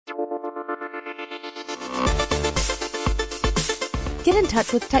Get in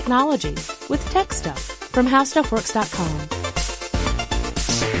touch with technology with Tech Stuff from HowStuffWorks.com.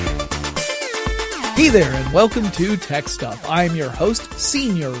 Hey there, and welcome to Tech Stuff. I'm your host,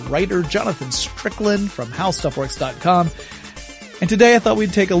 senior writer Jonathan Strickland from HowStuffWorks.com. And today I thought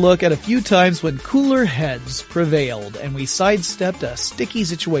we'd take a look at a few times when cooler heads prevailed and we sidestepped a sticky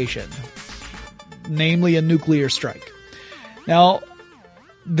situation, namely a nuclear strike. Now,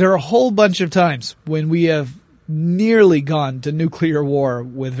 there are a whole bunch of times when we have nearly gone to nuclear war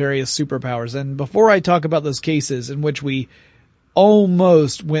with various superpowers. And before I talk about those cases in which we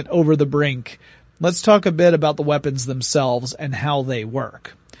almost went over the brink, let's talk a bit about the weapons themselves and how they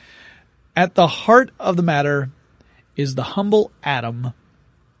work. At the heart of the matter is the humble atom.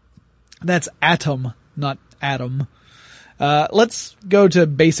 That's atom, not atom. Let's go to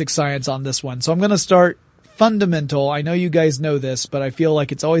basic science on this one. So I'm going to start fundamental. I know you guys know this, but I feel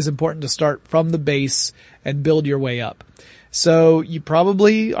like it's always important to start from the base and build your way up. So you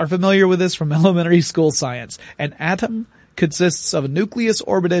probably are familiar with this from elementary school science. An atom consists of a nucleus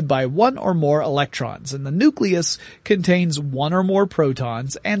orbited by one or more electrons, and the nucleus contains one or more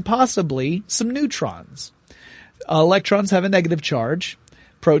protons and possibly some neutrons. Electrons have a negative charge,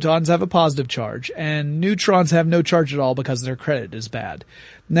 protons have a positive charge, and neutrons have no charge at all because their credit is bad.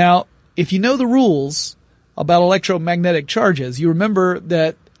 Now, if you know the rules about electromagnetic charges, you remember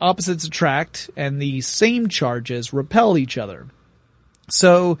that opposites attract and the same charges repel each other.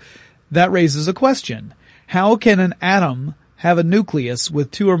 So that raises a question. How can an atom have a nucleus with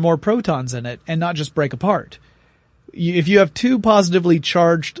two or more protons in it and not just break apart? If you have two positively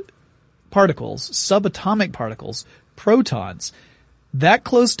charged particles, subatomic particles, protons, that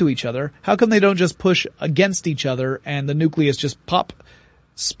close to each other, how come they don't just push against each other and the nucleus just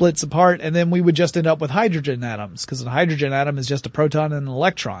splits apart, and then we would just end up with hydrogen atoms, because a hydrogen atom is just a proton and an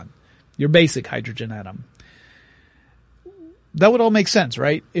electron, your basic hydrogen atom. That would all make sense,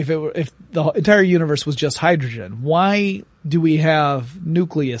 right? If the entire universe was just hydrogen, why do we have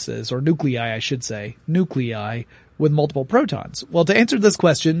nucleuses, or nuclei, I should say, nuclei with multiple protons? Well, to answer this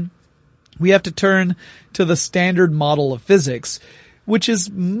question, we have to turn to the standard model of physics, which is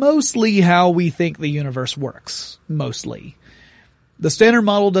mostly how we think the universe works. Mostly. The standard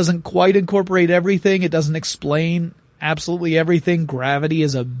model doesn't quite incorporate everything. It doesn't explain absolutely everything. Gravity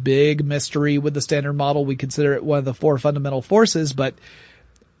is a big mystery with the standard model. We consider it one of the four fundamental forces, but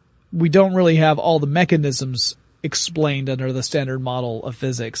we don't really have all the mechanisms explained under the standard model of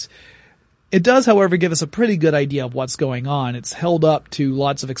physics. It does, however, give us a pretty good idea of what's going on. It's held up to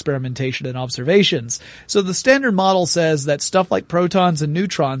lots of experimentation and observations. So the standard model says that stuff like protons and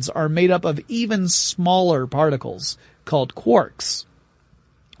neutrons are made up of even smaller particles called quarks,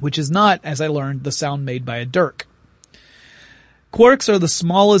 which is not, as I learned, the sound made by a dirk. Quarks are the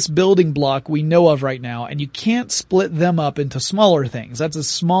smallest building block we know of right now, and you can't split them up into smaller things. That's as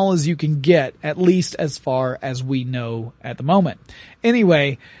small as you can get, at least as far as we know at the moment.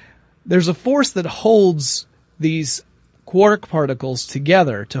 Anyway, there's a force that holds these quark particles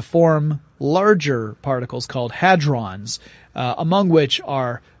together to form larger particles called hadrons, among which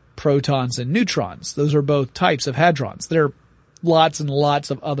are protons and neutrons. Those are both types of hadrons. There are lots and lots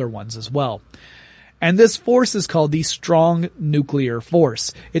of other ones as well. And this force is called the strong nuclear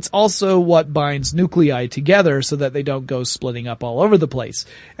force. It's also what binds nuclei together so that they don't go splitting up all over the place.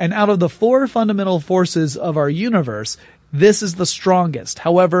 And out of the four fundamental forces of our universe, this is the strongest.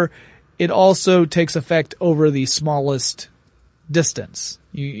 However, it also takes effect over the smallest distance.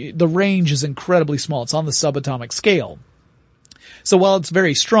 The range is incredibly small. It's on the subatomic scale. So while it's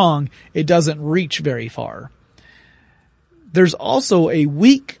very strong, it doesn't reach very far. There's also a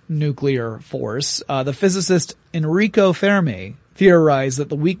weak nuclear force. The physicist Enrico Fermi theorized that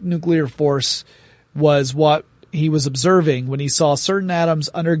the weak nuclear force was what he was observing when he saw certain atoms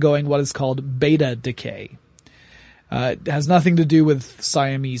undergoing what is called beta decay. It has nothing to do with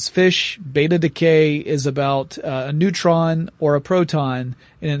Siamese fish. Beta decay is about a neutron or a proton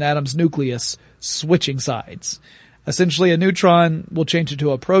in an atom's nucleus switching sides. Essentially, a neutron will change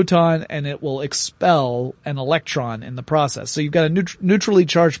into a proton and it will expel an electron in the process. So you've got a neutrally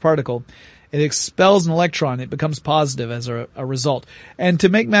charged particle. It expels an electron. It becomes positive as a result. And to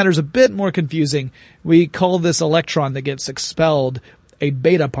make matters a bit more confusing, we call this electron that gets expelled a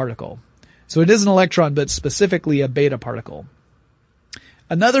beta particle. So it is an electron, but specifically a beta particle.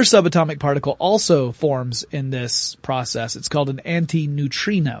 Another subatomic particle also forms in this process. It's called an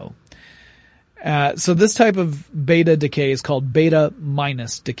antineutrino. So this type of beta decay is called beta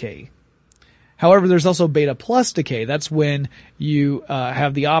minus decay. However, there's also beta plus decay. That's when you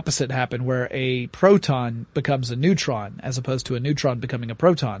have the opposite happen, where a proton becomes a neutron as opposed to a neutron becoming a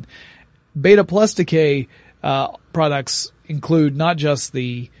proton. Beta plus decay products include not just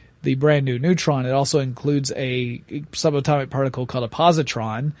the brand new neutron, it also includes a subatomic particle called a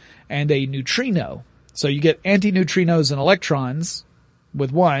positron and a neutrino. So you get antineutrinos and electrons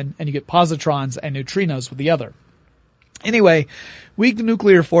with one, and you get positrons and neutrinos with the other. Anyway, weak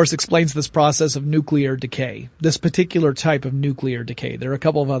nuclear force explains this process of nuclear decay, this particular type of nuclear decay. There are a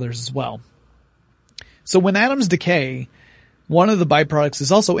couple of others as well. So when atoms decay, one of the byproducts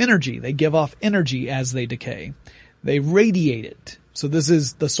is also energy. They give off energy as they decay. They radiate it. So this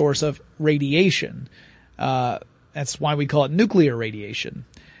is the source of radiation. That's why we call it nuclear radiation.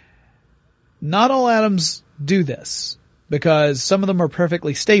 Not all atoms do this, because some of them are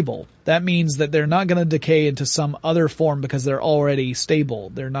perfectly stable. That means that they're not going to decay into some other form because they're already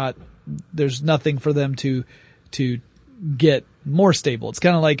stable. There's nothing for them to get more stable. It's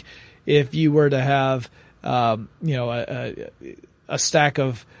kind of like if you were to have, a stack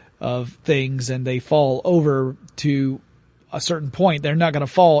of things and they fall over to a certain point, they're not going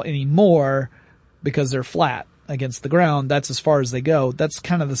to fall anymore because they're flat against the ground. That's as far as they go. That's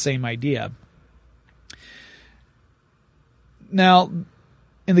kind of the same idea. Now,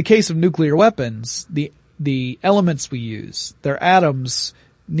 in the case of nuclear weapons, the elements we use, their atoms,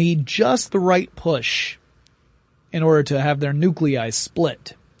 need just the right push in order to have their nuclei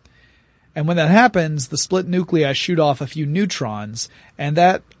split. And when that happens, the split nuclei shoot off a few neutrons, and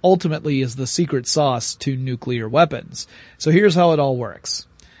that ultimately is the secret sauce to nuclear weapons. So here's how it all works.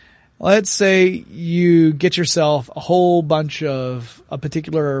 Let's say you get yourself a whole bunch of a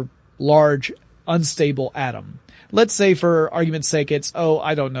particular large unstable atom. Let's say, for argument's sake, it's,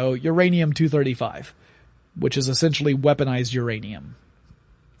 uranium-235, which is essentially weaponized uranium.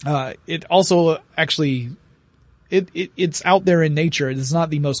 It also actually, it's out there in nature. It is not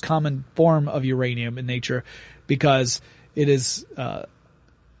the most common form of uranium in nature because it is,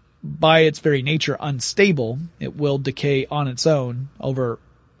 by its very nature, unstable. It will decay on its own over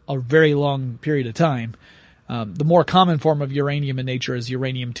a very long period of time. The more common form of uranium in nature is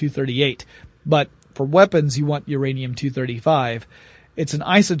uranium-238, but for weapons, you want uranium-235. It's an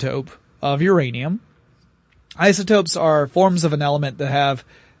isotope of uranium. Isotopes are forms of an element that have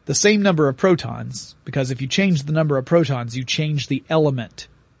the same number of protons, because if you change the number of protons, you change the element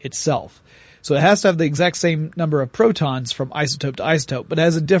itself. So it has to have the exact same number of protons from isotope to isotope, but it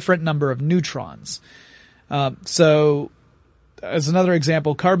has a different number of neutrons. So, as another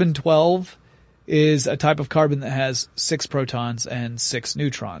example, carbon-12 is a type of carbon that has 6 protons and 6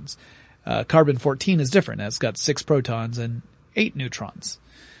 neutrons. Carbon-14 is different. It's got 6 protons and 8 neutrons.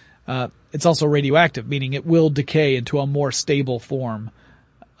 It's also radioactive, meaning it will decay into a more stable form,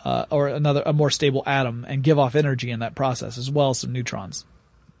 or a more stable atom, and give off energy in that process, as well as some neutrons.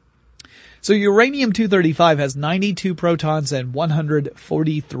 So uranium-235 has 92 protons and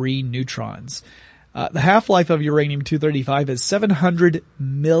 143 neutrons. The half-life of uranium-235 is 700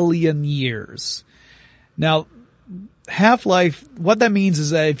 million years. Now, half-life, what that means is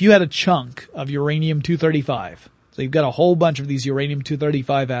that if you had a chunk of uranium-235, so you've got a whole bunch of these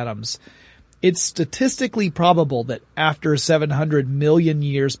uranium-235 atoms, it's statistically probable that after 700 million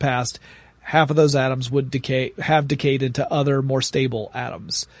years passed, half of those atoms would have decayed into other more stable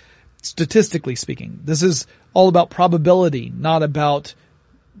atoms. Statistically speaking, this is all about probability, not about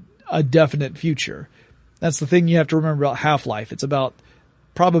a definite future. That's the thing you have to remember about half-life. It's about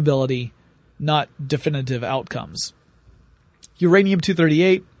probability, not definitive outcomes.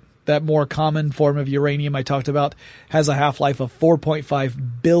 Uranium-238, that more common form of uranium I talked about, has a half-life of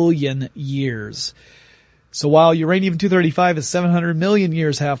 4.5 billion years. So while uranium-235 is 700 million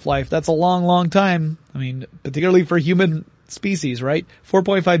years half-life, that's a long, long time. I mean, particularly for human species, right?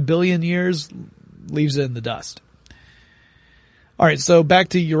 4.5 billion years leaves it in the dust. Alright, so back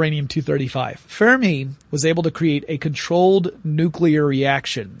to uranium-235. Fermi was able to create a controlled nuclear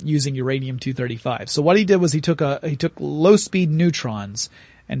reaction using uranium-235. So what he did was he took low-speed neutrons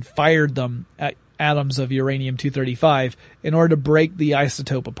and fired them at atoms of uranium-235 in order to break the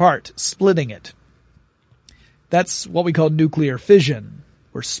isotope apart, splitting it. That's what we call nuclear fission.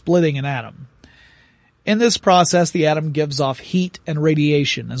 We're splitting an atom. In this process, the atom gives off heat and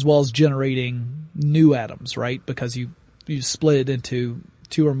radiation, as well as generating new atoms, right? Because you split it into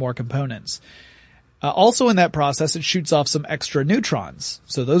 2 or more components. Also in that process, it shoots off some extra neutrons,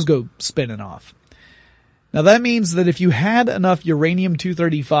 so those go spinning off. Now that means that if you had enough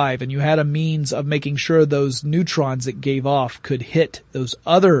uranium-235 and you had a means of making sure those neutrons it gave off could hit those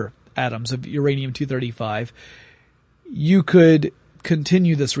other atoms of uranium-235, you could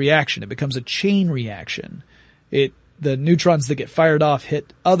continue this reaction. It becomes a chain reaction. The neutrons that get fired off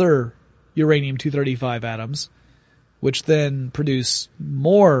hit other uranium-235 atoms, which then produce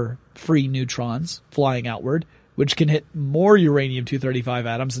more free neutrons flying outward, which can hit more uranium-235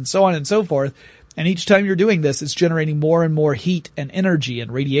 atoms, and so on and so forth. And each time you're doing this, it's generating more and more heat and energy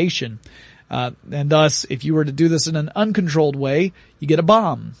and radiation. And thus, if you were to do this in an uncontrolled way, you get a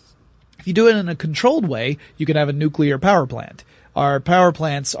bomb. If you do it in a controlled way, you can have a nuclear power plant. Our power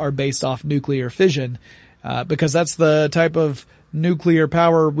plants are based off nuclear fission, because that's the type of nuclear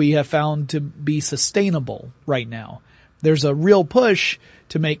power we have found to be sustainable right now. There's a real push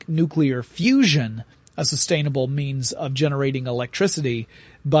to make nuclear fusion a sustainable means of generating electricity,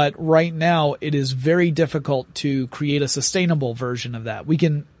 but right now it is very difficult to create a sustainable version of that. We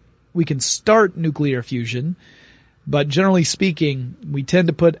can start nuclear fusion, but generally speaking, we tend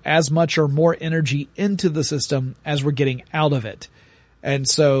to put as much or more energy into the system as we're getting out of it. And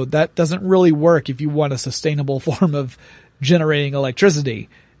so that doesn't really work if you want a sustainable form of generating electricity.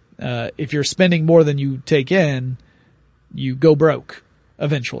 If you're spending more than you take in, you go broke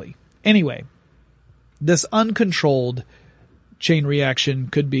eventually. Anyway, this uncontrolled chain reaction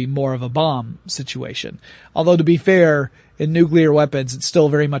could be more of a bomb situation. Although to be fair, in nuclear weapons, it's still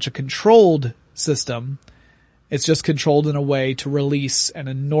very much a controlled system. It's just controlled in a way to release an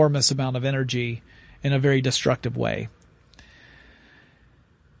enormous amount of energy in a very destructive way.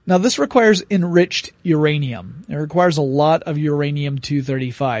 Now, this requires enriched uranium. It requires a lot of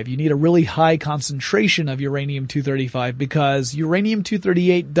uranium-235. You need a really high concentration of uranium-235 because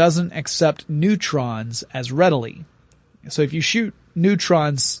uranium-238 doesn't accept neutrons as readily. So if you shoot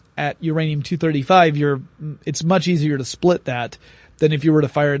neutrons at uranium-235, it's much easier to split that than if you were to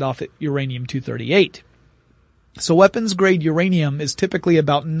fire it off at uranium-238. So weapons-grade uranium is typically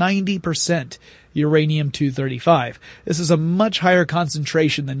about 90% uranium-235. This is a much higher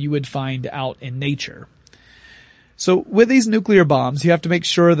concentration than you would find out in nature. So with these nuclear bombs, you have to make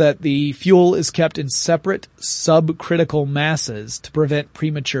sure that the fuel is kept in separate subcritical masses to prevent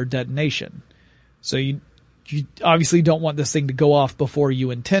premature detonation. So you obviously don't want this thing to go off before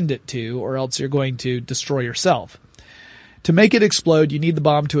you intend it to, or else you're going to destroy yourself. To make it explode, you need the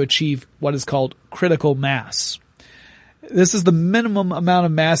bomb to achieve what is called critical mass. This is the minimum amount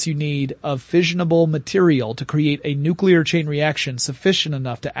of mass you need of fissionable material to create a nuclear chain reaction sufficient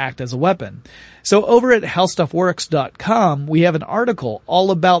enough to act as a weapon. So over at HowStuffWorks.com, we have an article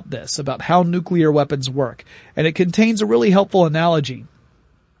all about this, about how nuclear weapons work, and it contains a really helpful analogy.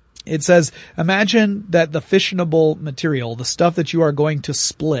 It says, imagine that the fissionable material, the stuff that you are going to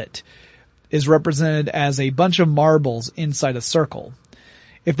split, is represented as a bunch of marbles inside a circle.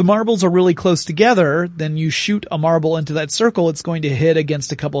 If the marbles are really close together, then you shoot a marble into that circle, it's going to hit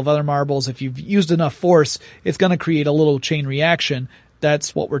against a couple of other marbles. If you've used enough force, it's going to create a little chain reaction.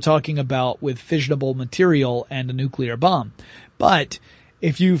 That's what we're talking about with fissionable material and a nuclear bomb. But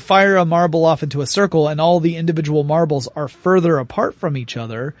if you fire a marble off into a circle and all the individual marbles are further apart from each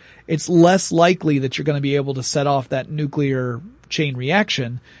other, it's less likely that you're going to be able to set off that nuclear chain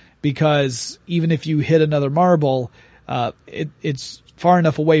reaction, because even if you hit another marble, it's far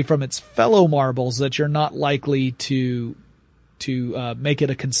enough away from its fellow marbles that you're not likely to make it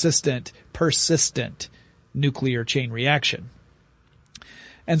a consistent, persistent nuclear chain reaction.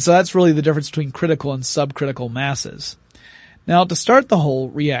 And so that's really the difference between critical and subcritical masses. Now, to start the whole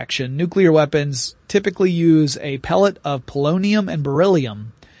reaction, nuclear weapons typically use a pellet of polonium and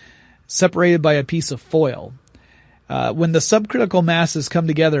beryllium separated by a piece of foil. When the subcritical masses come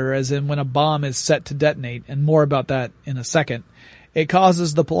together, as in when a bomb is set to detonate, and more about that in a second, it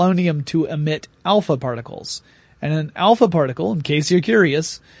causes the polonium to emit alpha particles. And an alpha particle, in case you're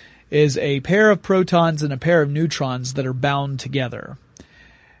curious, is a pair of protons and a pair of neutrons that are bound together.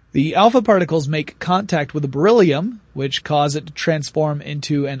 The alpha particles make contact with the beryllium, which cause it to transform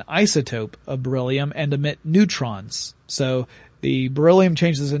into an isotope of beryllium and emit neutrons. So the beryllium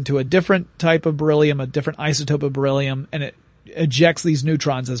changes into a different type of beryllium, a different isotope of beryllium, and it ejects these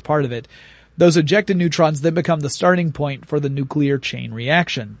neutrons as part of it. Those ejected neutrons then become the starting point for the nuclear chain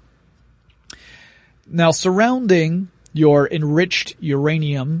reaction. Now, surrounding your enriched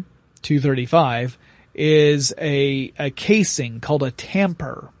uranium-235 is a casing called a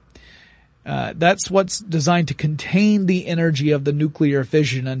tamper. That's what's designed to contain the energy of the nuclear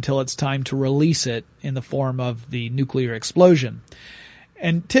fission until it's time to release it in the form of the nuclear explosion.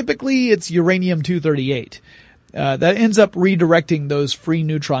 And typically it's uranium-238. That ends up redirecting those free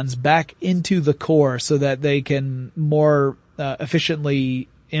neutrons back into the core so that they can more efficiently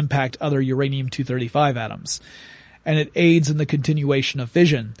impact other uranium-235 atoms. And it aids in the continuation of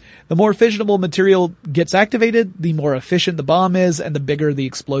fission. The more fissionable material gets activated, the more efficient the bomb is, and the bigger the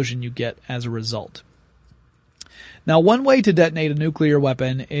explosion you get as a result. Now, one way to detonate a nuclear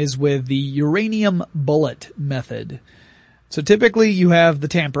weapon is with the uranium bullet method. So typically you have the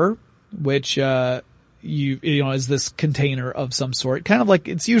tamper, which, is this container of some sort. Kind of like,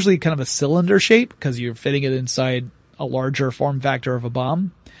 it's usually kind of a cylinder shape because you're fitting it inside a larger form factor of a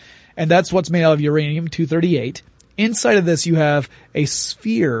bomb. And that's what's made out of uranium-238. Inside of this, you have a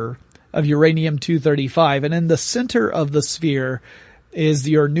sphere of uranium-235. And in the center of the sphere is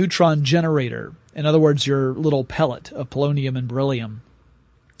your neutron generator. In other words, your little pellet of polonium and beryllium.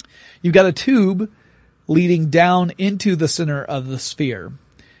 You've got a tube leading down into the center of the sphere.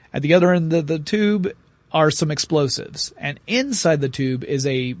 At the other end of the tube are some explosives. And inside the tube is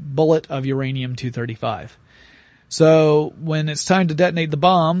a bullet of uranium-235. So when it's time to detonate the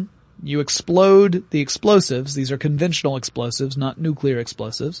bomb, you explode the explosives. These are conventional explosives, not nuclear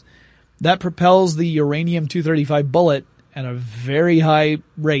explosives. That propels the uranium-235 bullet at a very high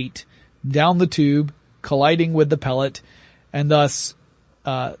rate down the tube, colliding with the pellet, and thus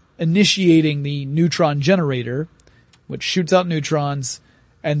initiating the neutron generator, which shoots out neutrons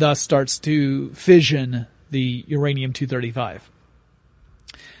and thus starts to fission the uranium-235.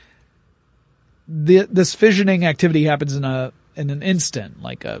 This fissioning activity happens in an instant,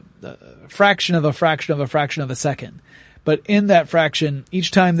 like a fraction of a fraction of a fraction of a second. But in that fraction,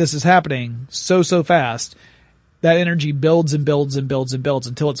 each time this is happening so fast, that energy builds and builds and builds and builds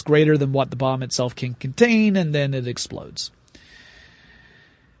until it's greater than what the bomb itself can contain, and then it explodes.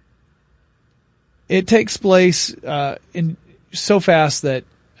 It takes place in so fast that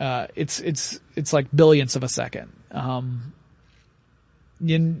it's like billionths of a second.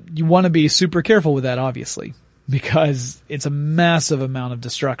 You want to be super careful with that, obviously, because it's a massive amount of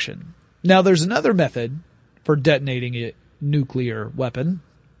destruction. Now, there's another method for detonating a nuclear weapon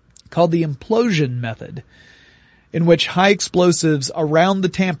called the implosion method, in which high explosives around the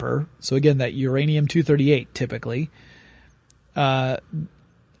tamper, so again, that uranium-238 typically,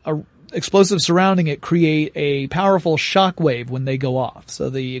 explosives surrounding it create a powerful shock wave when they go off. So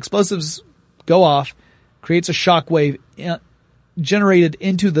the explosives go off, creates a shock wave generated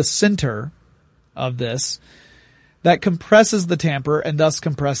into the center of this that compresses the tamper and thus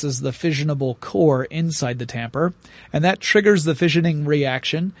compresses the fissionable core inside the tamper. And that triggers the fissioning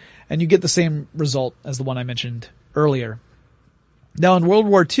reaction, and you get the same result as the one I mentioned earlier. Now, in World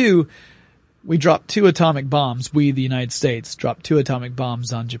War II, we dropped 2 atomic bombs. We, the United States, dropped 2 atomic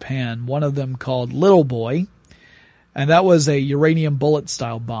bombs on Japan. One of them called Little Boy, and that was a uranium bullet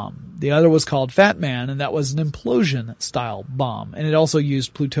style bomb. The other was called Fat Man, and that was an implosion style bomb. And it also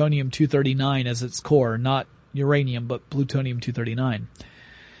used plutonium-239 as its core, not uranium, but plutonium-239.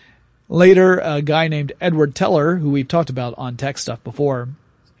 Later, a guy named Edward Teller, who we've talked about on Tech Stuff before,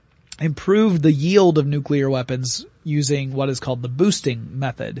 improved the yield of nuclear weapons using what is called the boosting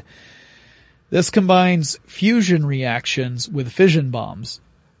method. This combines fusion reactions with fission bombs.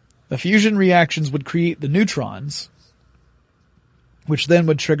 The fusion reactions would create the neutrons, which then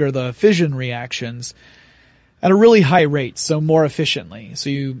would trigger the fission reactions at a really high rate, so more efficiently. So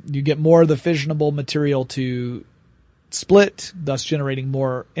you get more of the fissionable material to split, thus generating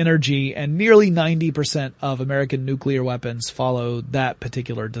more energy, and nearly 90% of American nuclear weapons follow that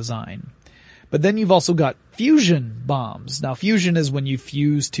particular design. But then you've also got fusion bombs. Now, fusion is when you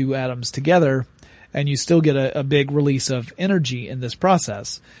fuse 2 atoms together, and you still get a big release of energy in this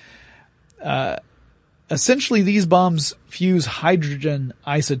process. Essentially, these bombs fuse hydrogen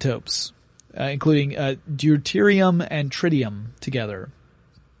isotopes, including deuterium and tritium together.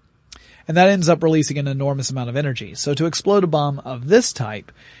 And that ends up releasing an enormous amount of energy. So to explode a bomb of this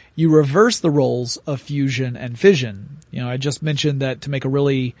type, you reverse the roles of fusion and fission. I just mentioned that to make a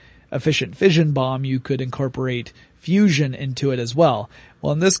really efficient fission bomb, you could incorporate fusion into it as well.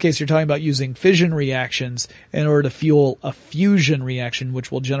 Well, in this case, you're talking about using fission reactions in order to fuel a fusion reaction,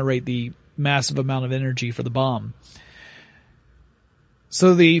 which will generate the massive amount of energy for the bomb.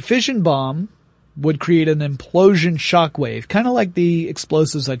 So the fission bomb would create an implosion shockwave, kind of like the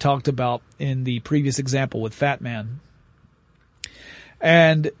explosives I talked about in the previous example with Fat Man.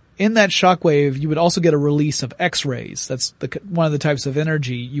 And in that shockwave, you would also get a release of X-rays. That's one of the types of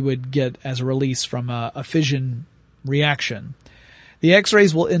energy you would get as a release from a fission reaction. The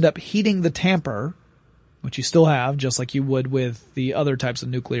X-rays will end up heating the tamper, which you still have, just like you would with the other types of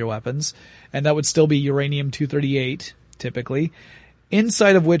nuclear weapons, and that would still be uranium-238, typically,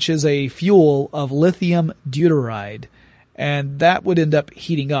 inside of which is a fuel of lithium deuteride, and that would end up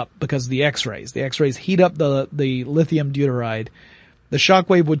heating up because of the X-rays. The X-rays heat up the lithium deuteride. The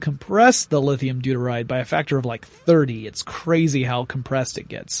shockwave would compress the lithium deuteride by a factor of like 30. It's crazy how compressed it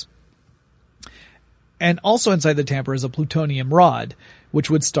gets. And also inside the tamper is a plutonium rod, which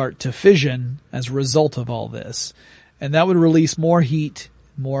would start to fission as a result of all this. And that would release more heat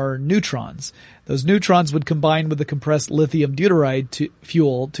more neutrons. Those neutrons would combine with the compressed lithium deuteride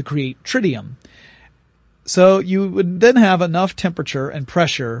fuel to create tritium. So you would then have enough temperature and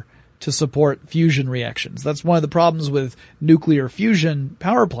pressure to support fusion reactions. That's one of the problems with nuclear fusion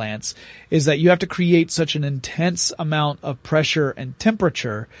power plants, is that you have to create such an intense amount of pressure and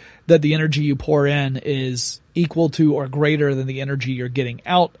temperature that the energy you pour in is equal to or greater than the energy you're getting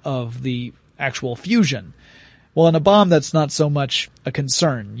out of the actual fusion. Well, in a bomb, that's not so much a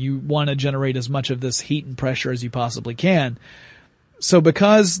concern. You want to generate as much of this heat and pressure as you possibly can. So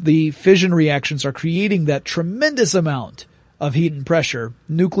because the fission reactions are creating that tremendous amount of heat and pressure,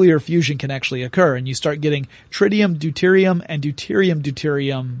 nuclear fusion can actually occur, and you start getting tritium-deuterium and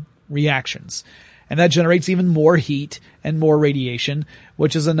deuterium-deuterium reactions. And that generates even more heat and more radiation,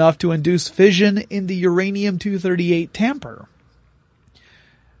 which is enough to induce fission in the uranium-238 tamper.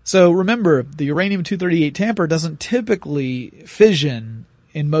 So remember, the uranium-238 tamper doesn't typically fission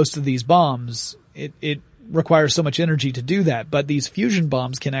in most of these bombs. It requires so much energy to do that, but these fusion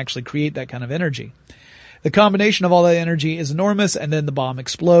bombs can actually create that kind of energy. The combination of all that energy is enormous, and then the bomb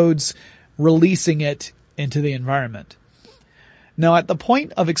explodes, releasing it into the environment. Now, at the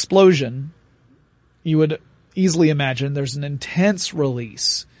point of explosion, you would easily imagine there's an intense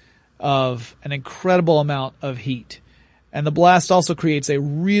release of an incredible amount of heat. And the blast also creates a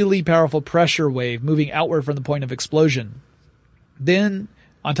really powerful pressure wave moving outward from the point of explosion. Then,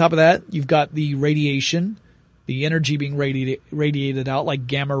 on top of that, you've got the radiation, the energy being radiated out like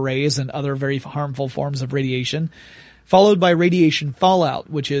gamma rays and other very harmful forms of radiation, followed by radiation fallout,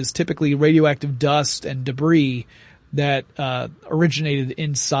 which is typically radioactive dust and debris that originated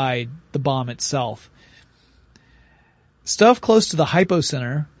inside the bomb itself. Stuff close to the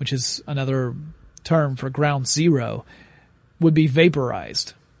hypocenter, which is another term for ground zero, would be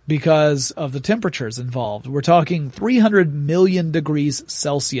vaporized because of the temperatures involved. We're talking 300 million degrees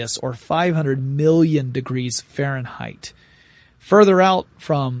Celsius or 500 million degrees Fahrenheit. Further out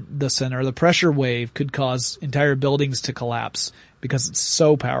from the center, the pressure wave could cause entire buildings to collapse because it's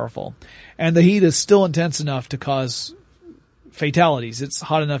so powerful. And the heat is still intense enough to cause fatalities. It's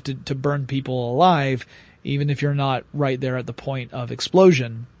hot enough to burn people alive, even if you're not right there at the point of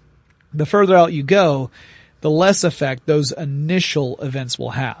explosion. The further out you go, the less effect those initial events will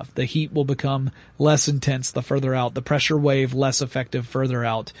have. The heat will become less intense the further out, the pressure wave less effective further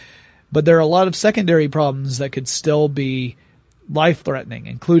out. But there are a lot of secondary problems that could still be life-threatening,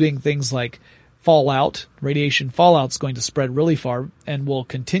 including things like fallout. Radiation fallout is going to spread really far and will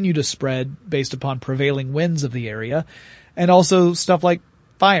continue to spread based upon prevailing winds of the area. And also stuff like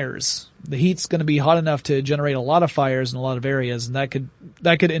fires. The heat's going to be hot enough to generate a lot of fires in a lot of areas, and that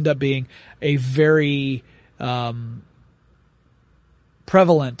could end up being a very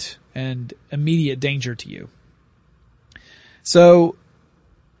prevalent and immediate danger to you. So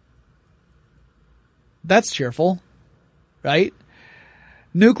that's cheerful, right?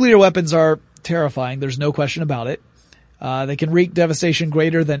 Nuclear weapons are terrifying. There's no question about it. They can wreak devastation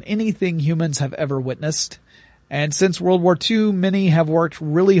greater than anything humans have ever witnessed. And since World War II, many have worked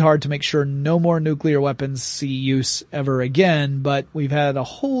really hard to make sure no more nuclear weapons see use ever again, but we've had a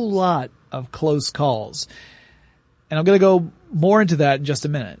whole lot of close calls. And I'm going to go more into that in just a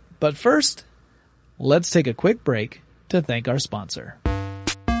minute. But first, let's take a quick break to thank our sponsor.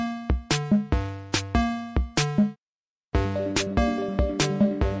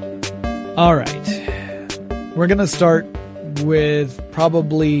 All right. We're going to start with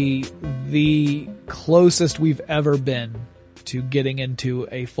probably the closest we've ever been to getting into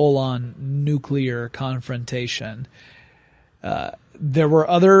a full-on nuclear confrontation. There were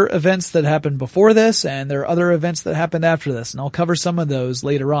other events that happened before this, and there are other events that happened after this, and I'll cover some of those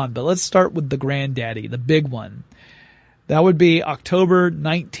later on. But let's start with the granddaddy, the big one. That would be October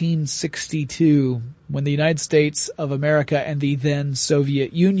 1962, when the United States of America and the then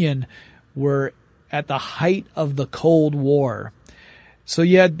Soviet Union were at the height of the Cold War. So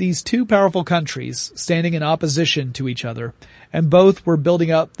you had these two powerful countries standing in opposition to each other, and both were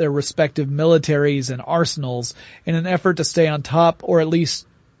building up their respective militaries and arsenals in an effort to stay on top, or at least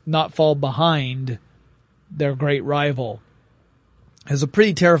not fall behind their great rival. It was a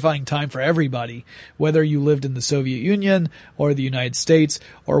pretty terrifying time for everybody, whether you lived in the Soviet Union or the United States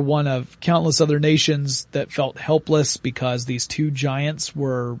or one of countless other nations that felt helpless because these two giants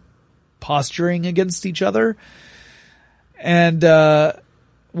were posturing against each other. And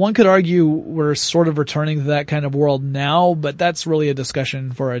one could argue we're sort of returning to that kind of world now, but that's really a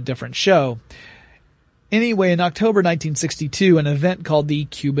discussion for a different show. Anyway, in October 1962, an event called the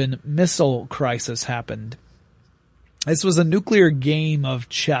Cuban Missile Crisis happened. This was a nuclear game of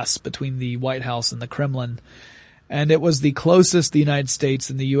chess between the White House and the Kremlin. and it was the closest the United States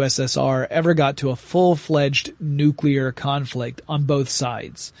and the USSR ever got to a full-fledged nuclear conflict on both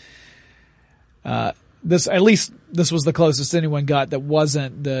sides. This was the closest anyone got that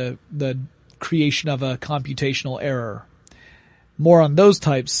wasn't the creation of a computational error. More on those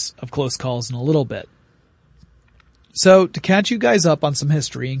types of close calls in a little bit. So, to catch you guys up on some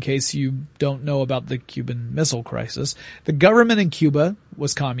history, in case you don't know about the Cuban Missile Crisis, the government in Cuba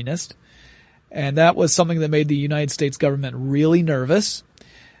was communist, and that was something that made the United States government really nervous.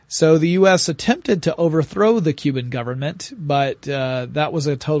 So the U.S. attempted to overthrow the Cuban government, but that was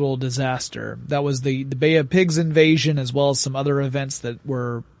a total disaster. That was the Bay of Pigs invasion, as well as some other events that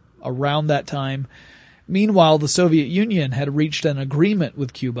were around that time. Meanwhile, the Soviet Union had reached an agreement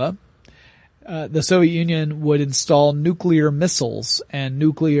with Cuba. The Soviet Union would install nuclear missiles and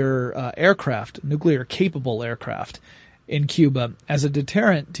nuclear aircraft, nuclear-capable aircraft in Cuba as a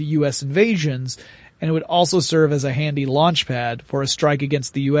deterrent to U.S. invasions, and it would also serve as a handy launch pad for a strike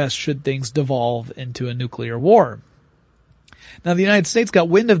against the U.S. should things devolve into a nuclear war. Now, the United States got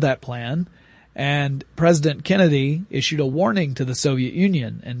wind of that plan, and President Kennedy issued a warning to the Soviet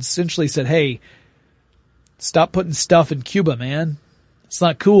Union and essentially said, hey, stop putting stuff in Cuba, man. It's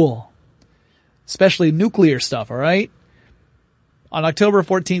not cool. Especially nuclear stuff, all right? On October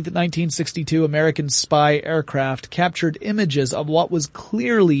 14th, 1962, American spy aircraft captured images of what was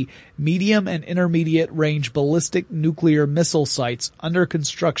clearly medium and intermediate range ballistic nuclear missile sites under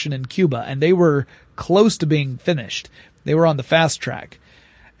construction in Cuba, and they were close to being finished. They were on the fast track,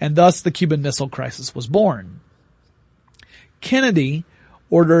 and thus the Cuban Missile Crisis was born. Kennedy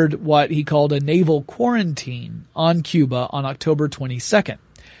ordered what he called a naval quarantine on Cuba on October 22nd.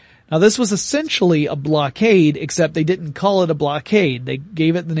 Now, this was essentially a blockade, except they didn't call it a blockade. They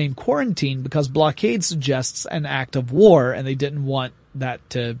gave it the name quarantine because blockade suggests an act of war, and they didn't want that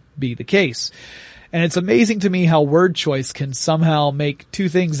to be the case. And it's amazing to me how word choice can somehow make two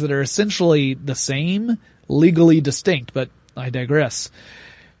things that are essentially the same legally distinct, but I digress.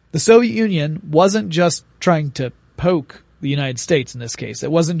 The Soviet Union wasn't just trying to poke the United States in this case.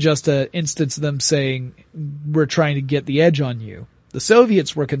 It wasn't just an instance of them saying, we're trying to get the edge on you. The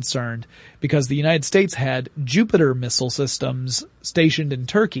Soviets were concerned because the United States had Jupiter missile systems stationed in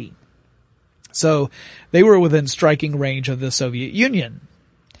Turkey. So they were within striking range of the Soviet Union.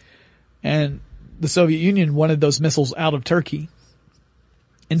 And the Soviet Union wanted those missiles out of Turkey.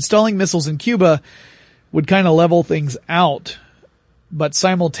 Installing missiles in Cuba would kind of level things out, but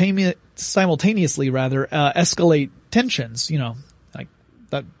simultaneously escalate tensions, like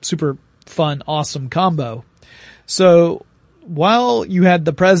that super fun, awesome combo. So while you had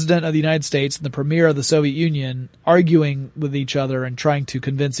the President of the United States and the Premier of the Soviet Union arguing with each other and trying to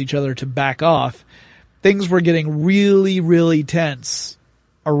convince each other to back off, things were getting really, really tense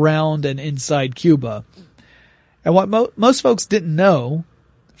around and inside Cuba. And what most folks didn't know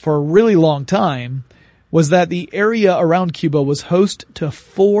for a really long time was that the area around Cuba was host to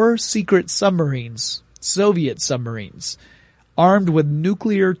 4 secret submarines, Soviet submarines, armed with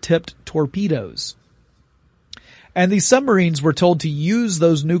nuclear-tipped torpedoes. And these submarines were told to use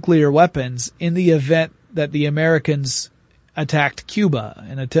those nuclear weapons in the event that the Americans attacked Cuba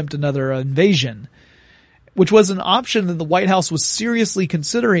and attempt another invasion, which was an option that the White House was seriously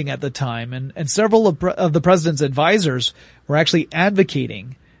considering at the time. And several of the president's advisors were actually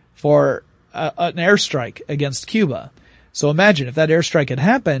advocating for an airstrike against Cuba. So imagine if that airstrike had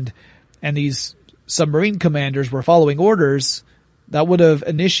happened and these submarine commanders were following orders, that would have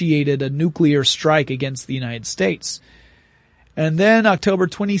initiated a nuclear strike against the United States. And then October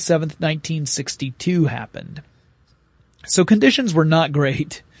 27th, 1962 happened. So conditions were not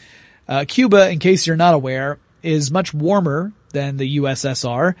great. Cuba, in case you're not aware, is much warmer than the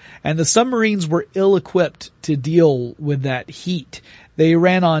USSR, and the submarines were ill-equipped to deal with that heat. They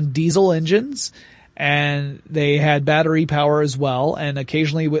ran on diesel engines, and they had battery power as well, and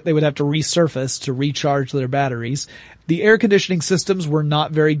occasionally they would have to resurface to recharge their batteries. The air conditioning systems were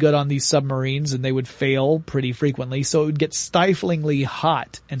not very good on these submarines, and they would fail pretty frequently, so it would get stiflingly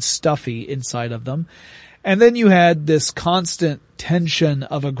hot and stuffy inside of them. And then you had this constant tension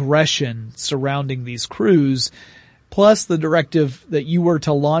of aggression surrounding these crews, plus the directive that you were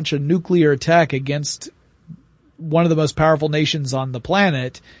to launch a nuclear attack against one of the most powerful nations on the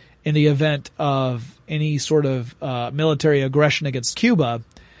planet in the event of any sort of military aggression against Cuba.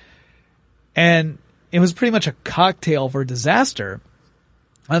 And it was pretty much a cocktail for disaster.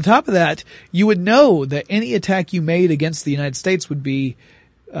 On top of that, you would know that any attack you made against the United States would be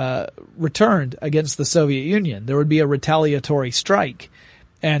returned against the Soviet Union. There would be a retaliatory strike,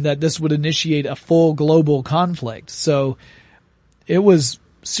 and that this would initiate a full global conflict. So it was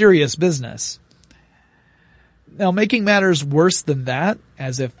serious business. Now, making matters worse than that,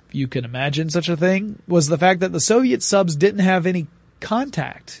 as if you can imagine such a thing, was the fact that the Soviet subs didn't have any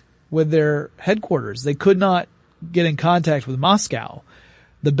contact with their headquarters. They could not get in contact with Moscow.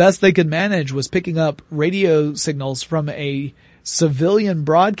 The best they could manage was picking up radio signals from a civilian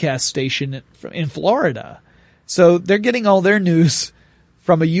broadcast station in Florida. So they're getting all their news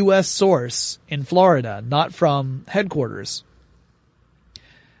from a U.S. source in Florida, not from headquarters.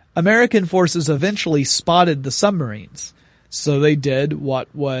 American forces eventually spotted the submarines. So they did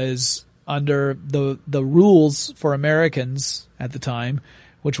what was under the rules for Americans at the time,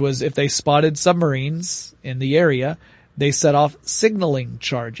 which was if they spotted submarines in the area, they set off signaling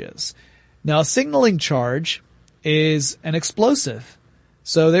charges. Now, a signaling charge is an explosive.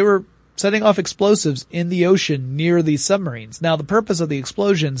 So they were setting off explosives in the ocean near these submarines. Now, the purpose of the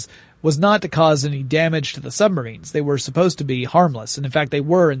explosions was not to cause any damage to the submarines. They were supposed to be harmless. And in fact, they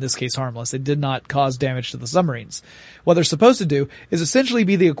were in this case harmless. They did not cause damage to the submarines. What they're supposed to do is essentially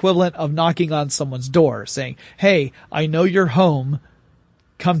be the equivalent of knocking on someone's door, saying, hey, I know you're home.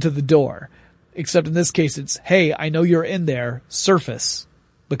 Come to the door. Except in this case, it's, hey, I know you're in there. Surface.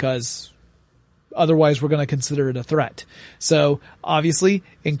 Because otherwise we're going to consider it a threat. So obviously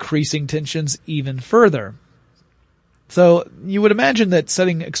increasing tensions even further. So you would imagine that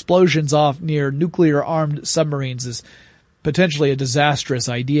setting explosions off near nuclear armed submarines is potentially a disastrous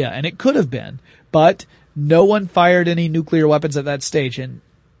idea, and it could have been, but no one fired any nuclear weapons at that stage, and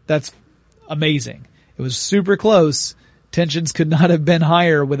that's amazing. It was super close. Tensions could not have been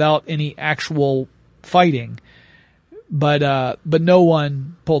higher without any actual fighting, but no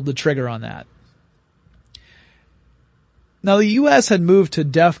one pulled the trigger on that. Now, the U.S. had moved to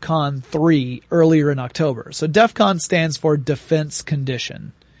DEFCON 3 earlier in October. So DEFCON stands for Defense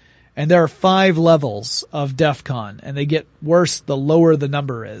Condition. And there are 5 levels of DEFCON, and they get worse the lower the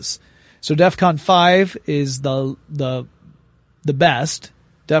number is. So DEFCON 5 is the best.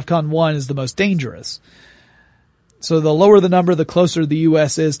 DEFCON 1 is the most dangerous. So the lower the number, the closer the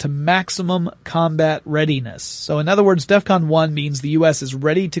U.S. is to maximum combat readiness. So in other words, DEFCON 1 means the U.S. is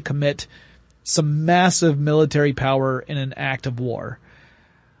ready to commit some massive military power in an act of war.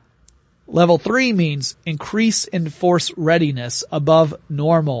 Level 3 means increase in force readiness above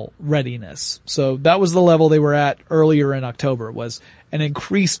normal readiness. So that was the level they were at earlier in October, was an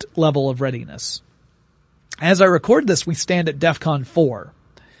increased level of readiness. As I record this, we stand at DEFCON 4.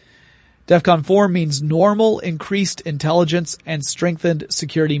 DEFCON 4 means normal increased intelligence and strengthened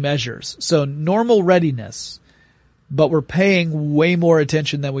security measures. So normal readiness, but we're paying way more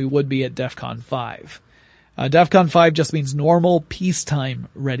attention than we would be at DEFCON 5. DEFCON 5 just means normal peacetime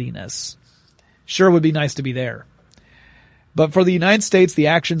readiness. Sure would be nice to be there. But for the United States, the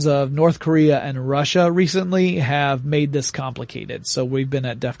actions of North Korea and Russia recently have made this complicated. So we've been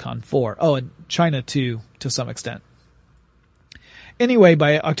at DEFCON 4. Oh, and China too, to some extent. Anyway,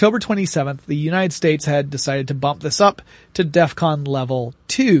 by October 27th, the United States had decided to bump this up to DEFCON level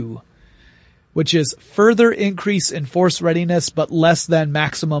 2, which is further increase in force readiness, but less than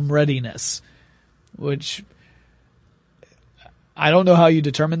maximum readiness, which I don't know how you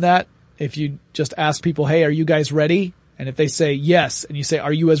determine that. If you just ask people, hey, are you guys ready? And if they say yes, and you say,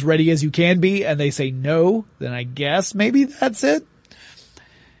 are you as ready as you can be? And they say no, then I guess maybe that's it.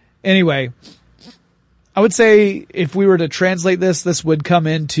 Anyway, I would say if we were to translate this would come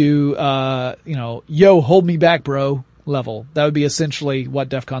into, yo, hold me back, bro. Level. That would be essentially what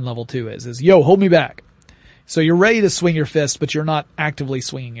DEFCON level 2 is yo, hold me back. So you're ready to swing your fist, but you're not actively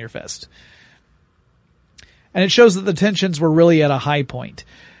swinging your fist. And it shows that the tensions were really at a high point.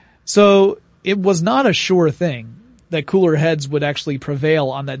 So it was not a sure thing that cooler heads would actually prevail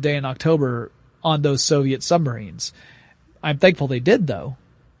on that day in October on those Soviet submarines. I'm thankful they did though,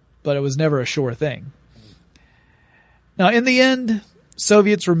 but it was never a sure thing. Now in the end,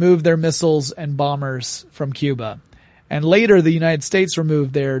 Soviets removed their missiles and bombers from Cuba. And later, the United States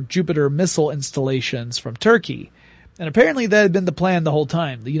removed their Jupiter missile installations from Turkey. And apparently that had been the plan the whole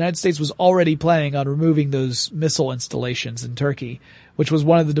time. The United States was already planning on removing those missile installations in Turkey, which was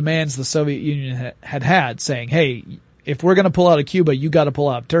one of the demands the Soviet Union had, saying, hey, if we're going to pull out of Cuba, you got to pull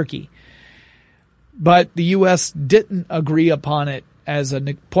out of Turkey. But the U.S. didn't agree upon it as a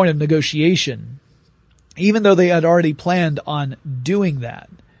point of negotiation, even though they had already planned on doing that.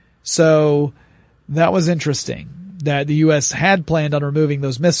 So that was interesting. That the U.S. had planned on removing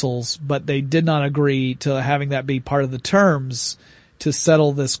those missiles, but they did not agree to having that be part of the terms to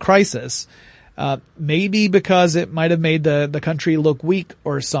settle this crisis. Maybe because it might have made the country look weak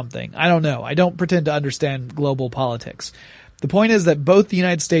or something. I don't know. I don't pretend to understand global politics. The point is that both the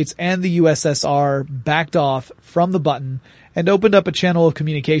United States and the USSR backed off from the button and opened up a channel of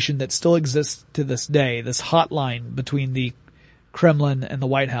communication that still exists to this day, this hotline between the Kremlin and the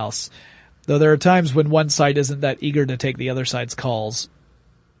White House, though there are times when one side isn't that eager to take the other side's calls.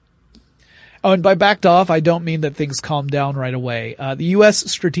 Oh, and by backed off, I don't mean that things calmed down right away. The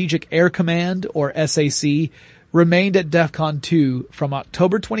U.S. Strategic Air Command, or SAC, remained at DEFCON 2 from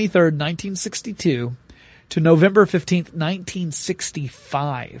October 23rd, 1962 to November 15th,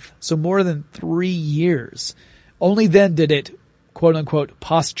 1965. So more than 3 years. Only then did it, quote unquote,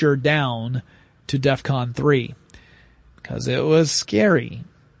 posture down to DEFCON 3. Because it was scary.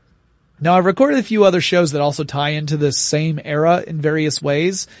 Now, I've recorded a few other shows that also tie into this same era in various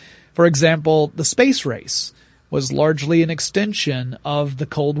ways. For example, the space race was largely an extension of the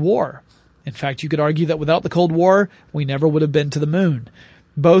Cold War. In fact, you could argue that without the Cold War, we never would have been to the moon.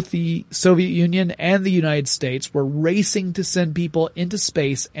 Both the Soviet Union and the United States were racing to send people into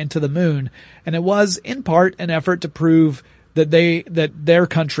space and to the moon, and it was, in part, an effort to prove that their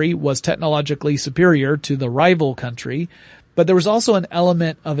country was technologically superior to the rival country, but there was also an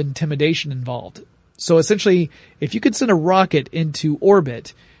element of intimidation involved. So essentially, if you could send a rocket into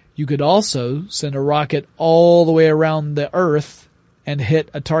orbit, you could also send a rocket all the way around the Earth and hit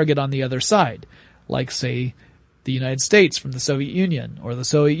a target on the other side, like, say, the United States from the Soviet Union, or the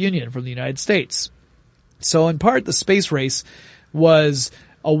Soviet Union from the United States. So in part, the space race was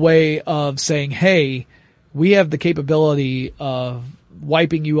a way of saying, hey, we have the capability of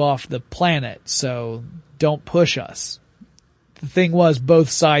wiping you off the planet, so don't push us. The thing was, both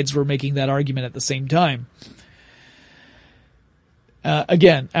sides were making that argument at the same time.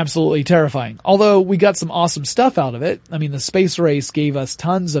 Again, absolutely terrifying. Although we got some awesome stuff out of it. I mean, the space race gave us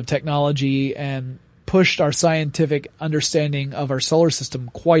tons of technology and pushed our scientific understanding of our solar system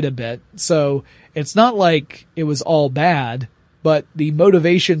quite a bit. So it's not like it was all bad, but the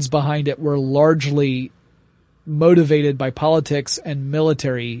motivations behind it were largely motivated by politics and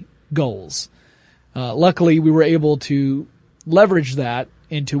military goals. Luckily, we were able to leverage that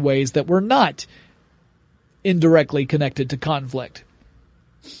into ways that were not indirectly connected to conflict.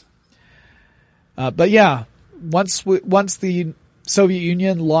 But yeah, once the Soviet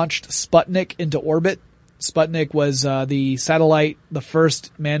Union launched Sputnik into orbit, Sputnik was the satellite, the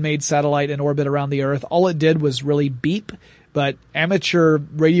first man-made satellite in orbit around the Earth. All it did was really beep, but amateur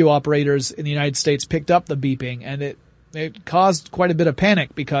radio operators in the United States picked up the beeping, and it caused quite a bit of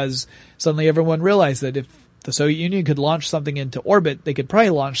panic because suddenly everyone realized that if the Soviet Union could launch something into orbit, they could probably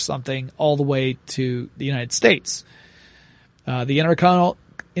launch something all the way to the United States.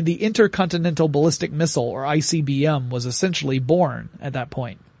 The Intercontinental Ballistic Missile, or ICBM, was essentially born at that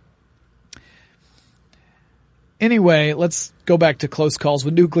point. Anyway, let's go back to close calls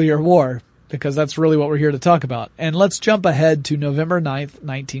with nuclear war, because that's really what we're here to talk about. And let's jump ahead to November 9th,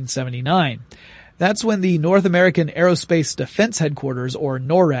 1979. That's when the North American Aerospace Defense Headquarters, or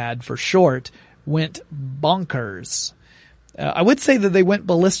NORAD for short, went bonkers. I would say that they went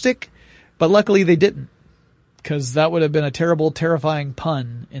ballistic, but luckily they didn't, because that would have been a terrible, terrifying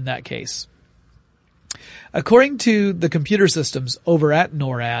pun in that case. According to the computer systems over at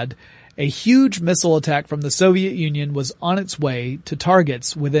NORAD, a huge missile attack from the Soviet Union was on its way to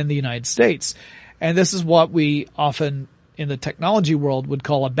targets within the United States. And this is what we often in the technology world would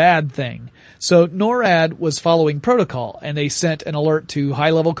call a bad thing. So NORAD was following protocol, and they sent an alert to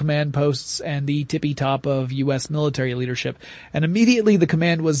high-level command posts and the tippy-top of U.S. military leadership. And immediately the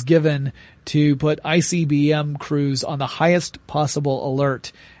command was given to put ICBM crews on the highest possible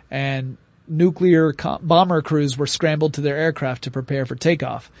alert, and nuclear bomber crews were scrambled to their aircraft to prepare for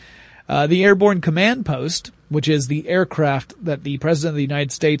takeoff. The Airborne Command Post, which is the aircraft that the President of the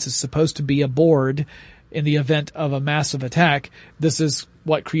United States is supposed to be aboard in the event of a massive attack, this is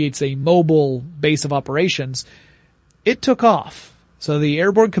what creates a mobile base of operations, it took off. So the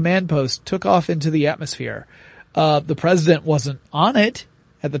Airborne Command Post took off into the atmosphere. The President wasn't on it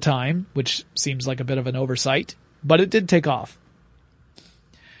at the time, which seems like a bit of an oversight, but it did take off.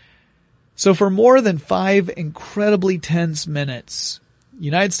 So for more than 5 incredibly tense minutes,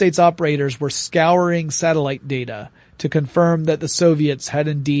 United States operators were scouring satellite data to confirm that the Soviets had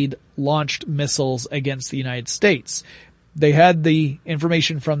indeed launched missiles against the United States. They had the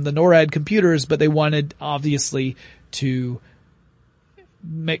information from the NORAD computers, but they wanted, obviously, to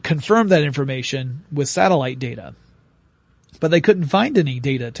confirm that information with satellite data. But they couldn't find any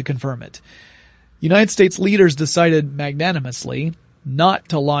data to confirm it. United States leaders decided magnanimously not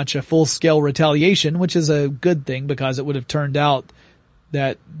to launch a full-scale retaliation, which is a good thing because it would have turned out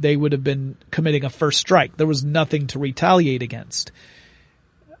that they would have been committing a first strike. There was nothing to retaliate against.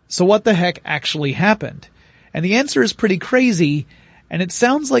 So what the heck actually happened? And the answer is pretty crazy, and it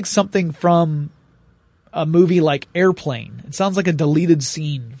sounds like something from a movie like Airplane. It sounds like a deleted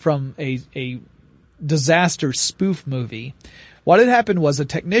scene from a disaster spoof movie. What had happened was a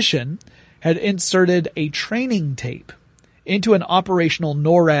technician had inserted a training tape into an operational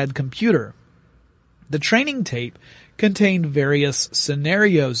NORAD computer. The training tape contained various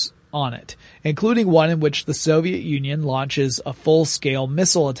scenarios on it, including one in which the Soviet Union launches a full-scale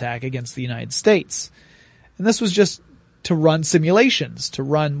missile attack against the United States. And this was just to run simulations, to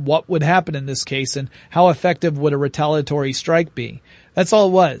run what would happen in this case and how effective would a retaliatory strike be. That's all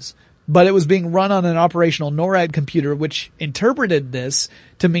it was. But it was being run on an operational NORAD computer, which interpreted this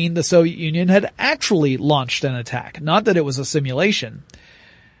to mean the Soviet Union had actually launched an attack, not that it was a simulation.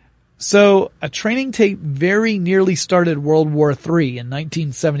 So a training tape very nearly started World War III in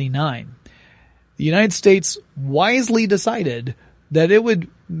 1979. The United States wisely decided that it would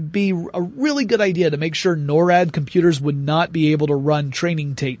be a really good idea to make sure NORAD computers would not be able to run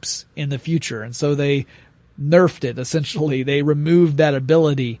training tapes in the future. And so they nerfed it, essentially. They removed that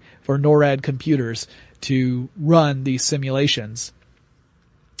ability for NORAD computers to run these simulations.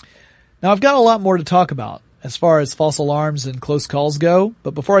 Now, I've got a lot more to talk about as far as false alarms and close calls go,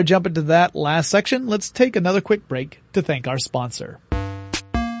 but before I jump into that last section, let's take another quick break to thank our sponsor.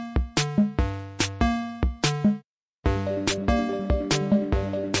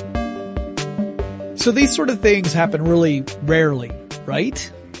 So these sort of things happen really rarely,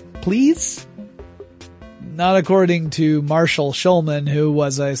 right? Please? Not according to Marshall Shulman, who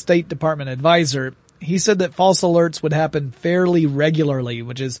was a State Department advisor. He said that false alerts would happen fairly regularly,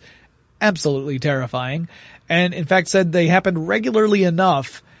 which is absolutely terrifying, and in fact said they happened regularly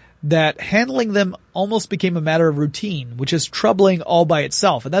enough that handling them almost became a matter of routine, which is troubling all by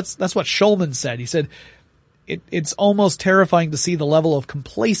itself. And that's what Shulman said. He said it's almost terrifying to see the level of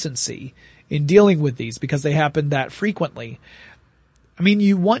complacency in dealing with these because they happen that frequently. I mean,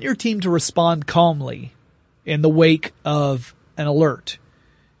 you want your team to respond calmly in the wake of an alert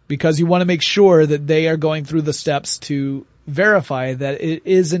because you want to make sure that they are going through the steps to verify that it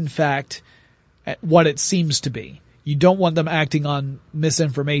is in fact what it seems to be. You don't want them acting on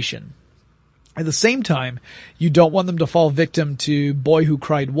misinformation. At the same time, you don't want them to fall victim to boy who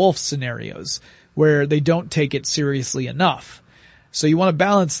cried wolf scenarios where they don't take it seriously enough. So you want to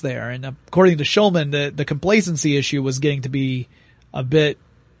balance there. And according to Shulman, the complacency issue was getting to be a bit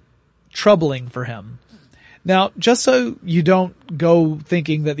troubling for him. Now, just so you don't go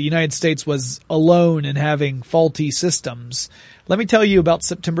thinking that the United States was alone in having faulty systems, let me tell you about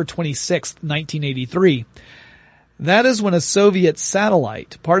September 26th, 1983. That is when a Soviet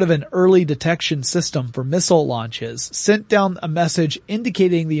satellite, part of an early detection system for missile launches, sent down a message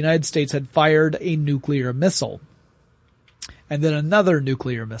indicating the United States had fired a nuclear missile. And then another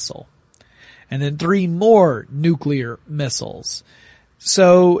nuclear missile. And then 3 more nuclear missiles.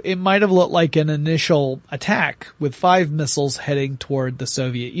 So it might have looked like an initial attack with 5 missiles heading toward the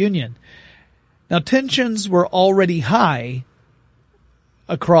Soviet Union. Now tensions were already high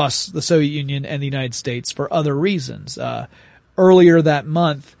across the Soviet Union and the United States for other reasons. Earlier that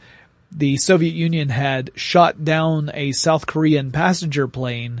month, the Soviet Union had shot down a South Korean passenger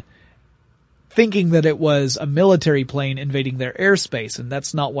plane thinking that it was a military plane invading their airspace, and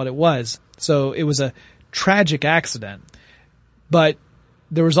that's not what it was. So it was a tragic accident. But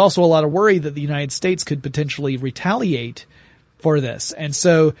there was also a lot of worry that the United States could potentially retaliate for this. And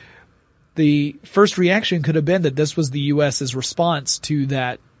so the first reaction could have been that this was the U.S.'s response to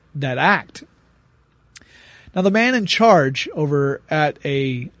that act. Now the man in charge over at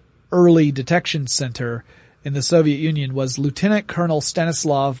a early detection center in the Soviet Union was Lieutenant Colonel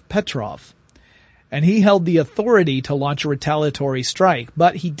Stanislav Petrov. And he held the authority to launch a retaliatory strike,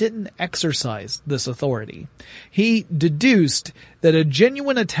 but he didn't exercise this authority. He deduced that a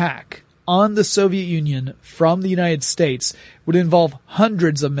genuine attack on the Soviet Union from the United States would involve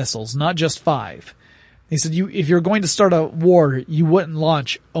hundreds of missiles, not just 5. He said, if you're going to start a war, you wouldn't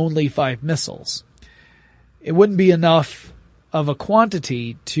launch only 5 missiles. It wouldn't be enough of a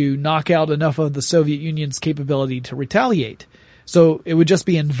quantity to knock out enough of the Soviet Union's capability to retaliate. So it would just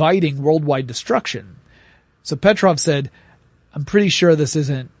be inviting worldwide destruction. So Petrov said, I'm pretty sure this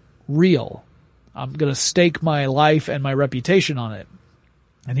isn't real. I'm going to stake my life and my reputation on it.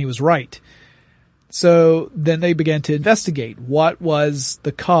 And he was right. So then they began to investigate what was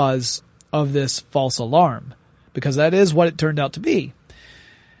the cause of this false alarm, because that is what it turned out to be.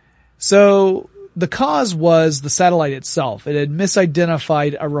 So the cause was the satellite itself. It had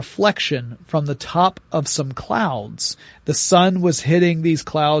misidentified a reflection from the top of some clouds. The sun was hitting these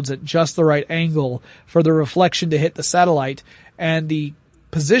clouds at just the right angle for the reflection to hit the satellite, and the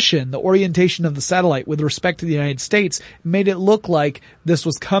position, the orientation of the satellite with respect to the United States made it look like this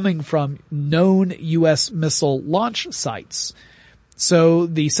was coming from known U.S. missile launch sites. So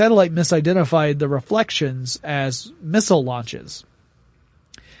the satellite misidentified the reflections as missile launches.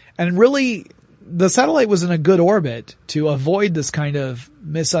 And really, the satellite was in a good orbit to avoid this kind of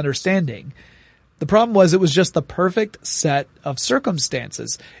misunderstanding. The problem was it was just the perfect set of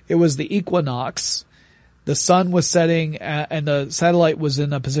circumstances. It was the equinox. The sun was setting and the satellite was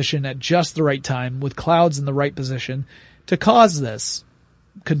in a position at just the right time with clouds in the right position to cause this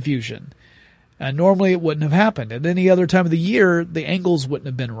confusion. And normally it wouldn't have happened. At any other time of the year, the angles wouldn't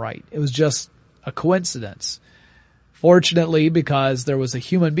have been right. It was just a coincidence. Fortunately, because there was a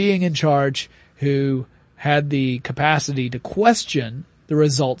human being in charge who had the capacity to question the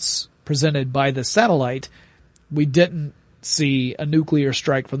results presented by the satellite, we didn't see a nuclear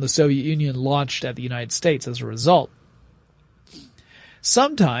strike from the Soviet Union launched at the United States as a result.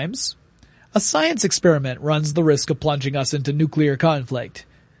 Sometimes, a science experiment runs the risk of plunging us into nuclear conflict.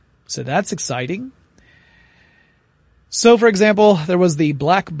 So that's exciting. So, for example, there was the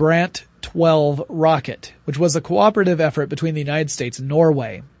Black Brant 12 rocket, which was a cooperative effort between the United States and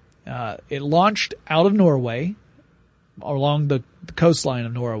Norway. It launched out of Norway, along the coastline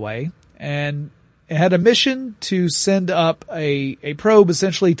of Norway, and it had a mission to send up a probe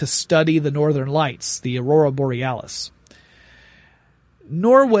essentially to study the northern lights, the Aurora Borealis.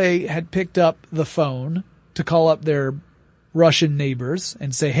 Norway had picked up the phone to call up their Russian neighbors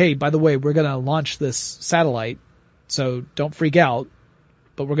and say, hey, by the way, we're going to launch this satellite, so don't freak out,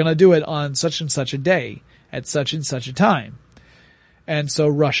 but we're going to do it on such and such a day at such and such a time. And so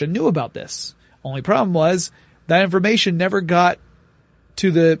Russia knew about this. Only problem was that information never got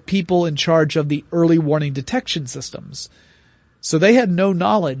to the people in charge of the early warning detection systems. So they had no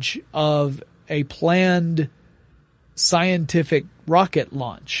knowledge of a planned scientific rocket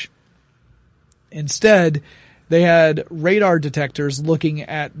launch. Instead, they had radar detectors looking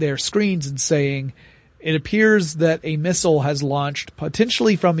at their screens and saying, it appears that a missile has launched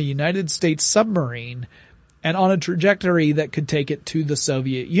potentially from a United States submarine and on a trajectory that could take it to the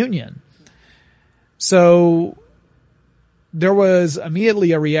Soviet Union. So there was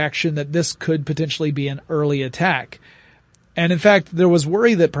immediately a reaction that this could potentially be an early attack. And in fact, there was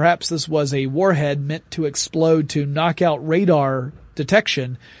worry that perhaps this was a warhead meant to explode to knock out radar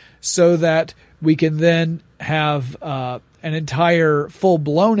detection so that we can then have an entire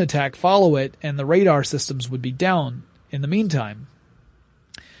full-blown attack follow it and the radar systems would be down in the meantime.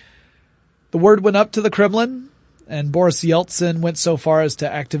 The word went up to the Kremlin, and Boris Yeltsin went so far as to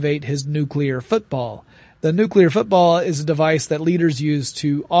activate his nuclear football. The nuclear football is a device that leaders use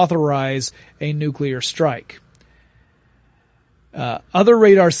to authorize a nuclear strike. Other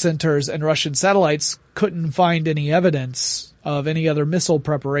radar centers and Russian satellites couldn't find any evidence of any other missile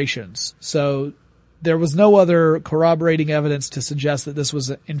preparations. So there was no other corroborating evidence to suggest that this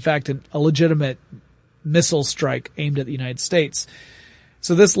was, in fact, a legitimate missile strike aimed at the United States.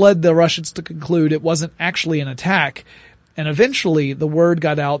 So this led the Russians to conclude it wasn't actually an attack. And eventually the word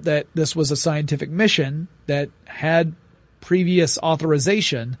got out that this was a scientific mission that had previous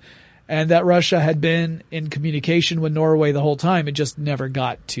authorization and that Russia had been in communication with Norway the whole time. It just never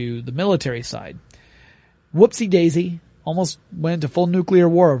got to the military side. Whoopsie daisy. Almost went into full nuclear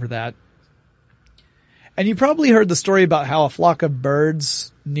war over that. And you probably heard the story about how a flock of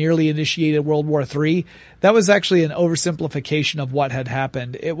birds nearly initiated World War III. That was actually an oversimplification of what had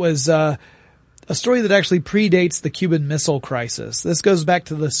happened. It was a story that actually predates the Cuban Missile Crisis. This goes back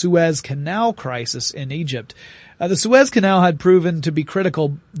to the Suez Canal crisis in Egypt. The Suez Canal had proven to be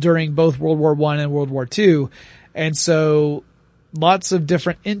critical during both World War I and World War II, and so lots of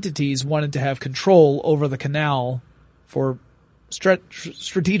different entities wanted to have control over the canal for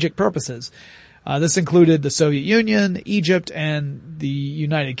strategic purposes. This included the Soviet Union, Egypt, and the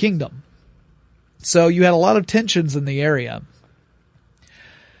United Kingdom. So you had a lot of tensions in the area.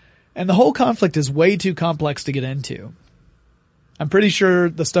 And the whole conflict is way too complex to get into. I'm pretty sure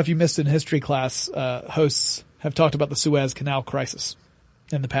the stuff you missed in history class hosts have talked about the Suez Canal crisis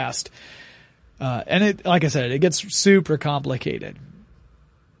in the past. And it, like I said, it gets super complicated.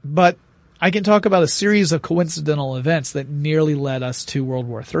 But I can talk about a series of coincidental events that nearly led us to World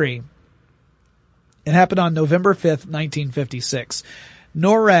War III. It happened on November 5th, 1956.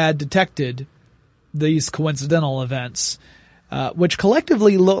 NORAD detected these coincidental events, which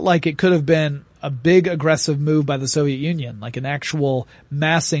collectively looked like it could have been a big aggressive move by the Soviet Union, like an actual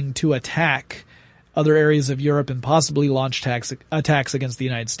massing to attack other areas of Europe and possibly launch attacks against the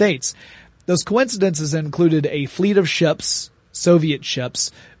United States. Those coincidences included a fleet of ships, Soviet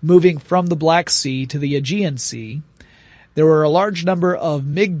ships, moving from the Black Sea to the Aegean Sea. There were a large number of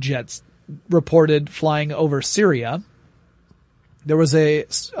MiG jets reported flying over Syria. There was a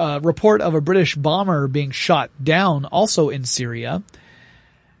report of a British bomber being shot down also in Syria.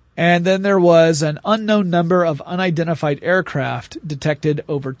 And then there was an unknown number of unidentified aircraft detected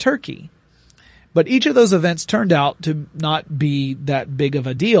over Turkey. But each of those events turned out to not be that big of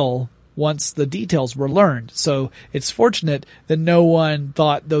a deal once the details were learned. So it's fortunate that no one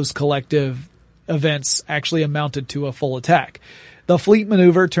thought those collective events actually amounted to a full attack. The fleet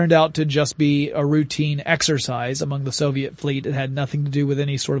maneuver turned out to just be a routine exercise among the Soviet fleet. It had nothing to do with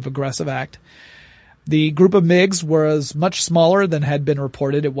any sort of aggressive act. The group of MiGs was much smaller than had been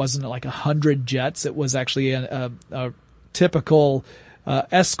reported. It wasn't like 100 jets. It was actually a typical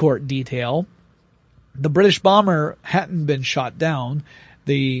escort detail. The British bomber hadn't been shot down.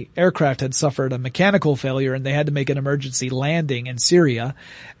 The aircraft had suffered a mechanical failure and they had to make an emergency landing in Syria.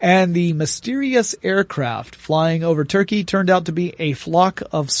 And the mysterious aircraft flying over Turkey turned out to be a flock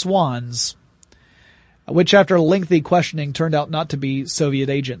of swans, which after lengthy questioning turned out not to be Soviet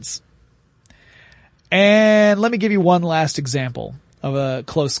agents. And let me give you one last example of a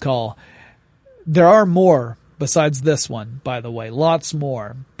close call. There are more besides this one, by the way, lots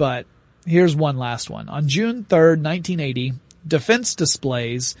more, but here's one last one. On June 3rd, 1980, defense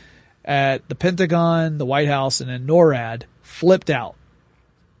displays at the Pentagon, the White House, and in NORAD flipped out.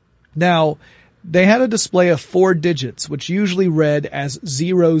 Now, they had a display of 4 digits, which usually read as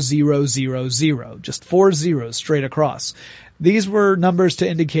 0000, just 4 zeros straight across. These were numbers to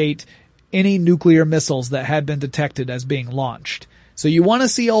indicate any nuclear missiles that had been detected as being launched. So you want to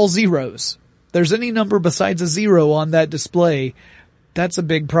see all zeros. If there's any number besides a 0 on that display, that's a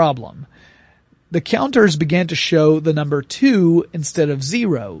big problem. The counters began to show the number 2 instead of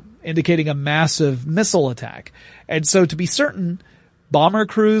 0, indicating a massive missile attack. And so to be certain, bomber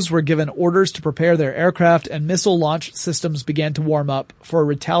crews were given orders to prepare their aircraft and missile launch systems began to warm up for a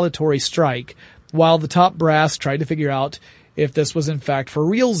retaliatory strike, while the top brass tried to figure out if this was in fact for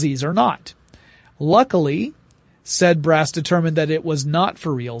realsies or not. Luckily, said brass determined that it was not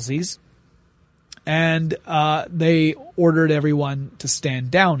for realsies, and they ordered everyone to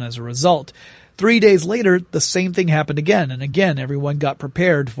stand down as a result. 3 days later, the same thing happened again, and again everyone got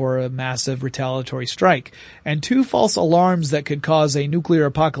prepared for a massive retaliatory strike. And 2 false alarms that could cause a nuclear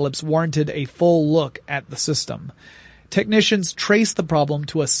apocalypse warranted a full look at the system. Technicians traced the problem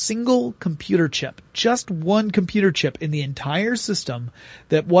to a single computer chip, just one computer chip in the entire system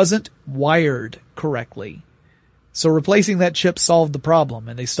that wasn't wired correctly. So replacing that chip solved the problem,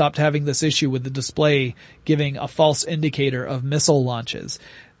 and they stopped having this issue with the display giving a false indicator of missile launches.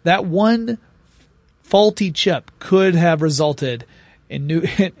 That one faulty chip could have resulted in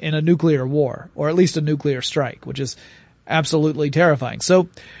a nuclear war, or at least a nuclear strike, which is absolutely terrifying. So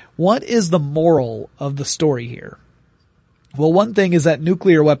what is the moral of the story here? Well, one thing is that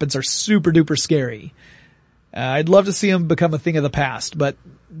nuclear weapons are super duper scary. I'd love to see them become a thing of the past, but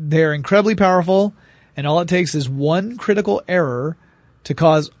they're incredibly powerful, and all it takes is one critical error to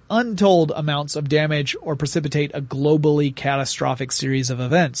cause untold amounts of damage or precipitate a globally catastrophic series of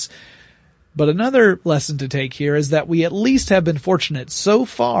events. But another lesson to take here is that we at least have been fortunate so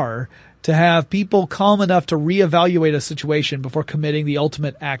far to have people calm enough to reevaluate a situation before committing the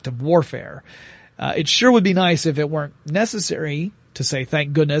ultimate act of warfare. It sure would be nice if it weren't necessary to say,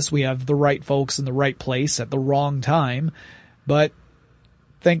 thank goodness we have the right folks in the right place at the wrong time, but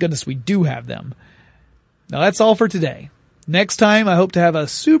thank goodness we do have them. Now that's all for today. Next time, I hope to have a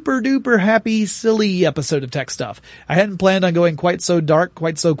super duper happy, silly episode of Tech Stuff. I hadn't planned on going quite so dark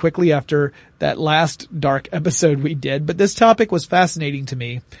quite so quickly after that last dark episode we did, but this topic was fascinating to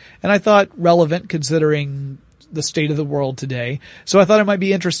me, and I thought relevant considering the state of the world today, so I thought it might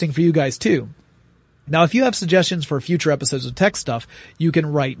be interesting for you guys too. Now, if you have suggestions for future episodes of Tech Stuff, you can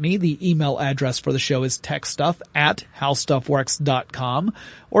write me. The email address for the show is techstuff@howstuffworks.com,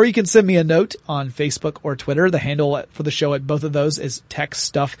 or you can send me a note on Facebook or Twitter. The handle for the show at both of those is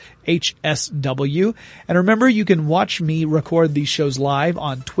TechStuffHSW. And remember, you can watch me record these shows live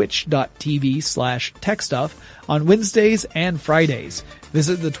on twitch.tv/techstuff on Wednesdays and Fridays.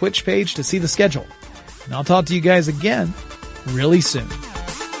 Visit the Twitch page to see the schedule. And I'll talk to you guys again really soon.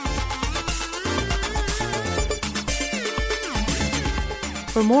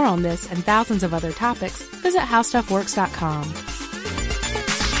 For more on this and thousands of other topics, visit HowStuffWorks.com.